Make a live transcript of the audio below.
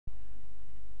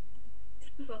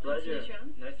Welcome Pleasure. to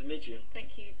Newsround. Nice to meet you.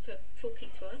 Thank you for talking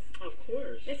to us. Of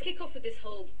course. Let's kick off with this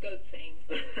whole goat thing.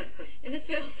 In the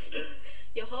film,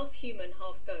 you're half human,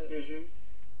 half goat.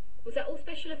 Was that all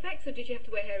special effects, or did you have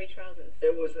to wear hairy trousers?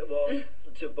 It was, well,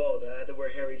 to both. I had to wear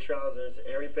hairy trousers,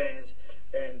 hairy pants,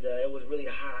 and it was really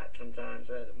hot sometimes.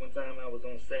 One time I was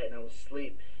on set and I was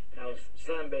asleep, and I was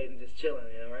sunbathing, just chilling,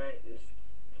 right? Just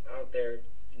out there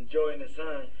enjoying the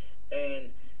sun, and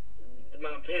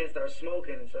my pants started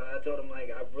smoking, and so I told him, like,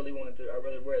 I really wear the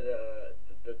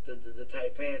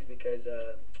tight pants because,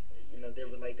 they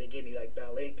were like, they gave me like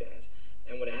ballet pants,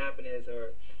 and what happened is,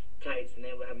 or tights, and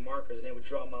they would have markers, and they would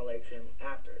draw my legs in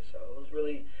after. So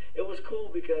it was cool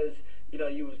because,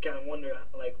 you would kind of wonder,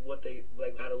 like,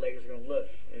 how the legs are gonna look,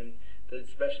 and the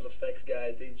special effects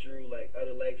guys, they drew like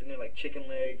other legs in there, like chicken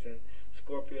legs and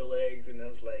scorpio legs, and I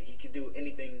was like, he could do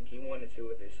anything he wanted to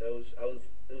with it. So it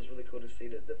was really cool to see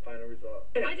the final result.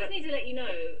 I just need to let you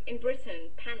know, in Britain,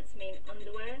 pants mean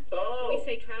underwear. Oh. We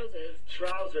say trousers.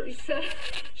 Trousers.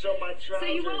 So my trousers. So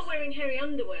you weren't wearing hairy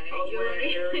underwear. I was wearing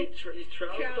hairy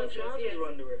trousers. Trousers yes. were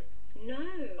underwear. No.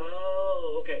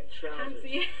 Oh, okay, trousers. Pants,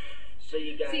 yeah. So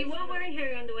you guys. So you weren't wearing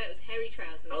hairy underwear. It was hairy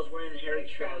trousers. I was wearing hairy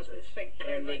trousers. Thank you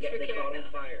very and much they caught on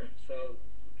fire. So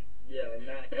yeah,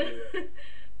 not underwear.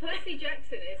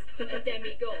 Brandon.T.Jackson is a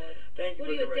demigod. Thank you.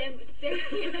 What are you,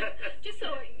 just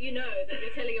so you know that you're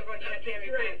telling everyone you had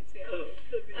hairy pants. Yeah.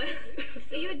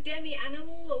 Are you a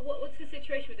demi-animal, or what's the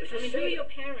situation with this? I mean, who are your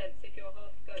parents if you're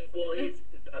half goat? Well, he's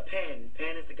a Pan.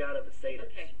 Pan is the god of the satyrs.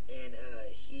 Okay. And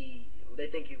they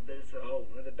think there's a whole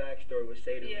another backstory with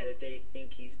satyrs. Yeah. That they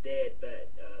think he's dead, but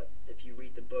if you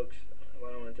read the books, well,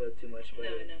 I don't want to tell you too much, but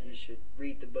you should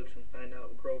read the books and find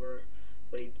out Grover.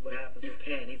 What happens with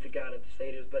Pan? He's the god of the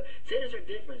satyrs, but satyrs are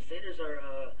different. Satyrs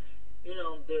are,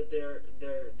 they're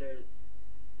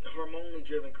hormonally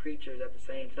driven creatures. At the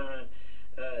same time,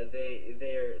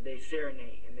 they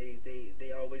serenade, and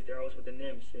they're always with the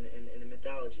nymphs in the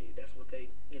mythology. That's what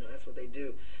they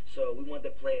do. So we wanted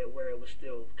to play it where it was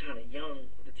still kind of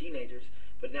young with the teenagers,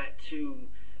 but not too,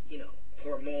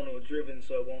 hormonal driven,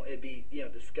 so it'd be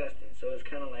disgusting. So it's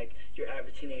kind of like your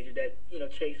average teenager that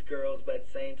chase girls, but at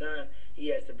the same time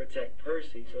he has to protect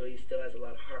Percy, so he still has a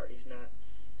lot of heart. He's not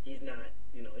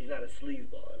a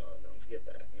sleazeball at all. Don't forget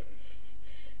that.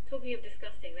 Talking of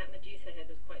disgusting, that Medusa head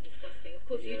was quite disgusting. Of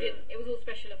course, you didn't. It was all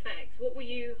special effects. What were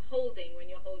you holding when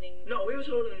you're holding? No, we was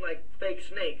holding like fake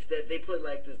snakes that they put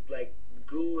like this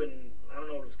goo, and I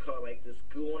don't know what it was called, like this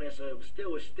goo on it, so it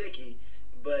still was sticky,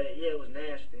 but yeah, it was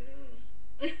nasty.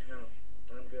 No,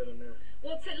 I'm good on that.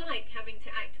 What's it like having to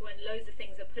act when loads of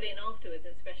things are put in afterwards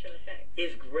in special effects?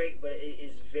 It's great, but it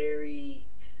is very.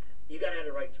 You gotta have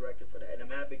the right director for that, and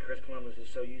I'm happy Chris Columbus is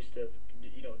so used to,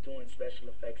 doing special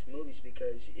effects movies,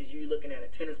 because you're looking at a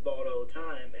tennis ball the whole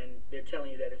time, and they're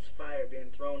telling you that it's fire being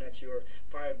thrown at you, or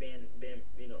fire being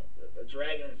a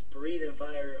dragon is breathing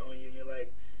fire on you, and you're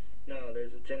like, no,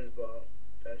 there's a tennis ball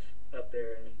that's up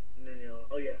there, and then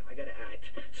oh yeah, I gotta act.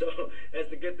 So that's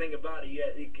the good thing about it.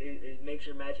 It makes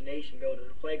your imagination go to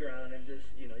the playground, and just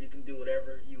you can do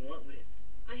whatever you want with it.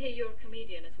 I hear you're a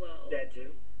comedian as well. That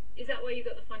too. Is that where you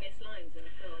got the funniest lines in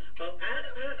the film?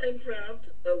 I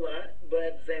improv'd a lot, but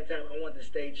at the same time, I want to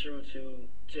stay true to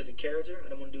the character. I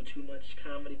don't want to do too much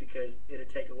comedy because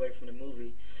it'll take away from the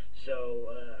movie.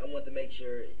 So I want to make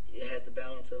sure it has the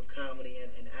balance of comedy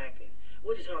and acting,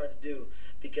 which is hard to do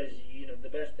because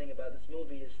the best thing about this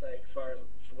movie is like, for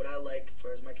what I like,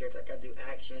 as my character, I got to do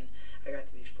action, I got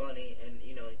to be funny, and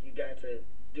you got to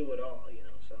do it all,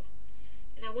 So.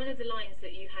 Now, one of the lines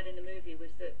that you had in the movie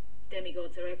was that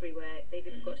demigods are everywhere. They've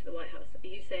even got to the White House. Are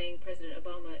you saying President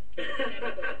Obama is a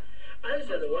demigod? I just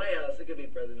said the White House. It could be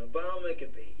President Obama. It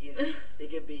could be, it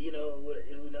could be,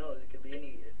 who knows? It could be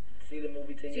any. See the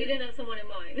movie 10 years. So you didn't have someone in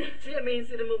mind? See the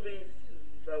movie,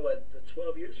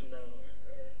 12 years from now,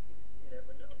 or you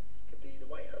never know. It could be the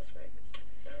White House famous.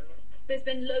 I don't know. There's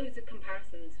been loads of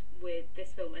comparisons with this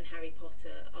film and Harry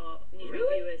Potter. Our Newsround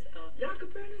viewers are y'all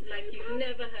comparing this to like Harry you've Potter?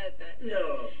 never heard that.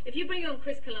 No. If you bring on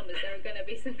Chris Columbus, there are going to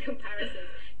be some comparisons.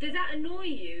 Does that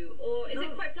annoy you, or is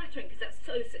it quite flattering because that's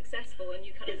so successful and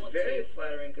you kind of want to? It's very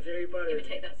flattering because Harry Potter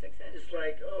imitate that success. It's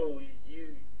like,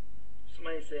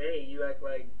 somebody say, hey, you act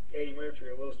like Eddie Murphy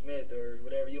or Will Smith or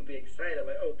whatever, you'll be excited.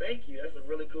 Like, oh, thank you. That's a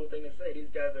really cool thing to say.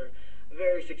 These guys are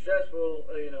very successful,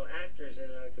 actors and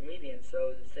comedians.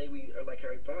 So to say we are like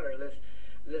Harry Potter, let's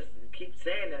keep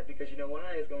saying that because you know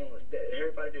why?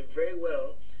 Harry Potter did very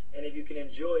well, and if you can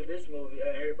enjoy this movie,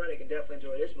 Harry Potter can definitely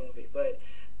enjoy this movie. But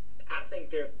I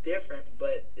think they're different,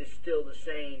 but it's still the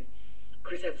same.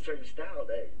 Chris has a certain style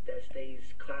that stays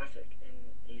classic, and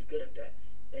he's good at that.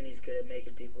 And he's good at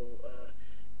making people.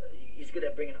 He's good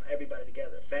at bringing everybody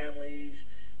together, families,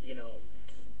 you know,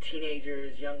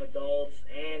 teenagers, young adults,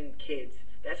 and kids.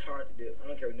 That's hard to do. I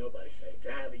don't care what nobody says.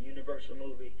 To have a universal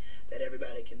movie that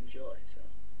everybody can enjoy. So,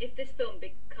 if this film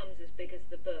becomes as big as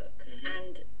the book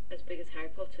and as big as Harry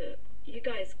Potter, you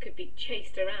guys could be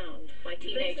chased around by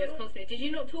teenagers constantly. Did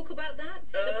you not talk about that?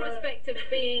 The prospect of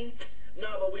being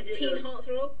no, but we did teen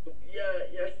heartthrob?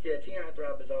 Yeah, teen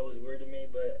heartthrob is always weird to me,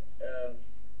 but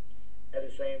at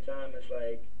the same time, it's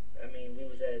like, I mean, we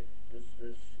was at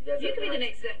this you could be the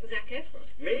next Zac Efron.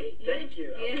 Me? Yeah. Thank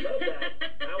you. I would love that.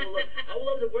 I would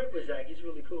love to work with Zac. He's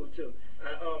really cool too.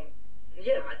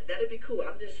 That'd be cool.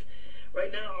 I'm just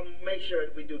right now. I'm make sure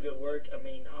we do good work. I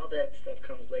mean, all that stuff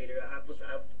comes later. I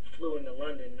flew into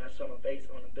London and I saw my face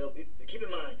on the bill. Keep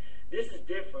in mind, this is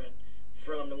different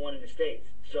from the one in the States.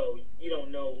 So you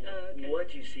don't know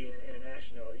what you see in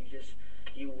international.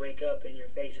 You wake up and your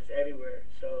face is everywhere.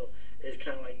 So it's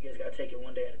kind of like you guys gotta take it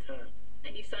one day at a time.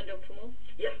 And you signed on for more?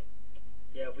 Yeah.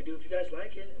 Yeah, if you guys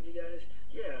like it,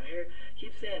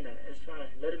 keep saying that. It's fine.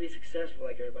 Let it be successful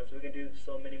like everybody, so we can do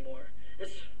so many more.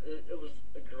 It was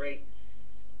a great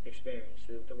experience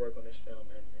to work on this film,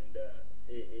 and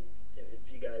if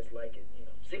you guys like it,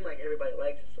 seemed like everybody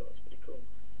likes it, so it's pretty cool.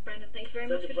 Brandon, thank you very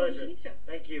much for coming to the show.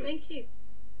 Thank you. Thank you.